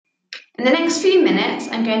In the next few minutes,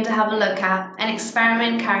 I'm going to have a look at an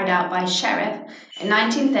experiment carried out by Sheriff in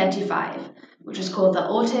 1935, which was called the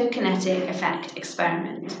autokinetic effect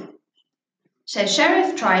experiment. So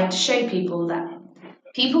Sheriff tried to show people that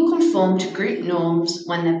people conform to group norms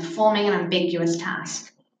when they're performing an ambiguous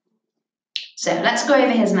task. So let's go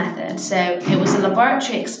over his method. So it was a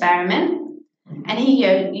laboratory experiment, and he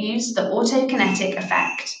used the autokinetic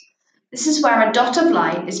effect. This is where a dot of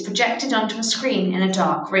light is projected onto a screen in a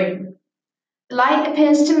dark room. The light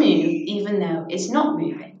appears to move even though it's not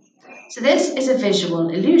moving. So this is a visual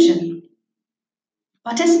illusion.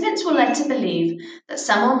 Participants were led to believe that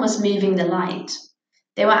someone was moving the light.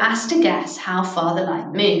 They were asked to guess how far the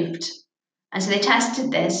light moved. And so they tested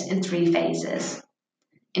this in 3 phases.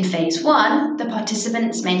 In phase 1, the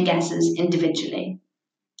participants made guesses individually.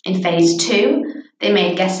 In phase 2, they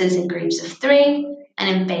made guesses in groups of 3.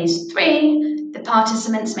 And in phase 3, the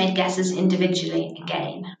participants made guesses individually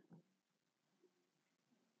again.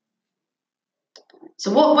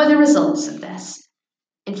 So what were the results of this?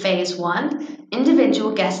 In phase 1,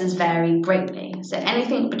 individual guesses varied greatly, so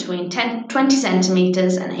anything between 20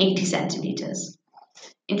 centimetres and 80 centimetres.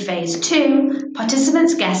 In phase 2,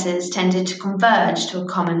 participants' guesses tended to converge to a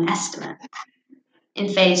common estimate. In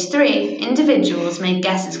phase 3, individuals made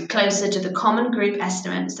guesses closer to the common group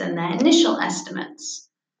estimates than their initial estimates.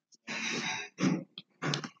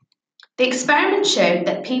 The experiment showed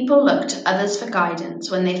that people look to others for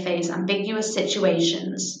guidance when they face ambiguous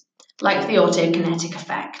situations, like the autokinetic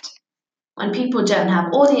effect. When people don't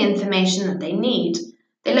have all the information that they need,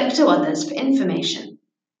 they look to others for information.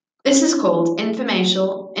 This is called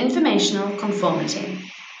informational conformity.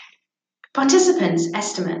 Participants'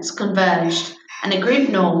 estimates converged and a group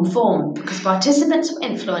norm formed because participants were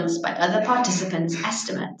influenced by other participants'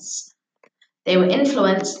 estimates. They were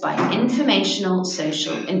influenced by informational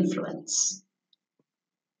social influence.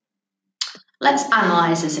 Let's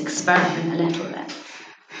analyse this experiment a little bit.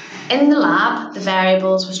 In the lab, the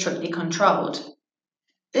variables were strictly controlled.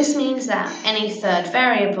 This means that any third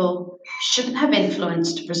variable shouldn't have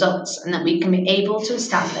influenced results and that we can be able to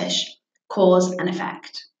establish cause and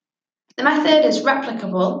effect. The method is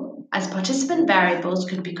replicable as participant variables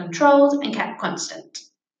could be controlled and kept constant.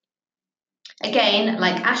 Again,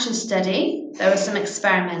 like Ash's study, there were some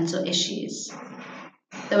experimental issues.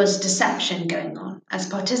 There was deception going on, as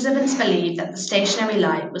participants believed that the stationary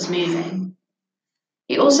light was moving.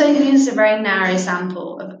 He also used a very narrow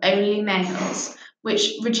sample of only males,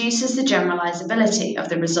 which reduces the generalizability of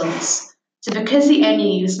the results. So because he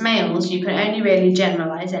only used males, you can only really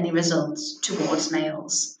generalize any results towards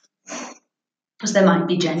males, because there might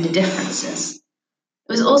be gender differences.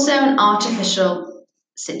 It was also an artificial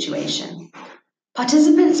situation.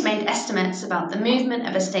 Participants made estimates about the movement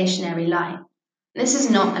of a stationary light. This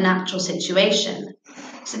is not a natural situation,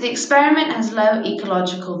 so the experiment has low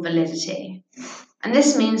ecological validity, and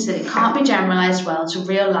this means that it can't be generalized well to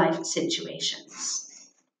real-life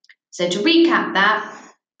situations. So to recap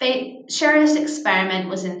that, Sheriff's experiment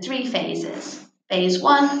was in 3 phases. Phase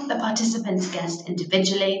 1, the participants guessed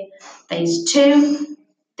individually. Phase 2,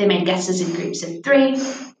 they made guesses in groups of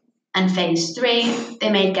 3. And phase 3, they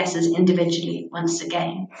made guesses individually once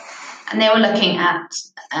again. And they were looking at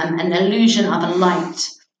an illusion of a light,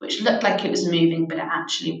 which looked like it was moving, but it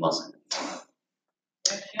actually wasn't.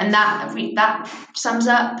 And that sums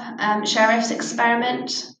up Sheriff's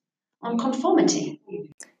experiment on conformity.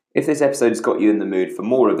 If this episode has got you in the mood for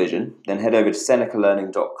more revision, then head over to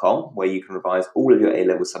senecalearning.com, where you can revise all of your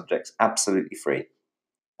A-level subjects absolutely free.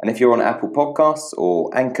 And if you're on Apple Podcasts or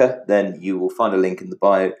Anchor, then you will find a link in the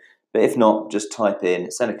bio. But if not, just type in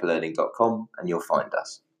senecalearning.com and you'll find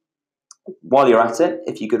us. While you're at it,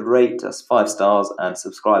 if you could rate us 5 stars and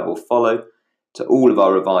subscribe or follow to all of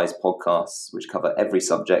our revised podcasts, which cover every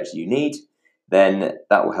subject you need, then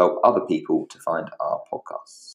that will help other people to find our podcasts.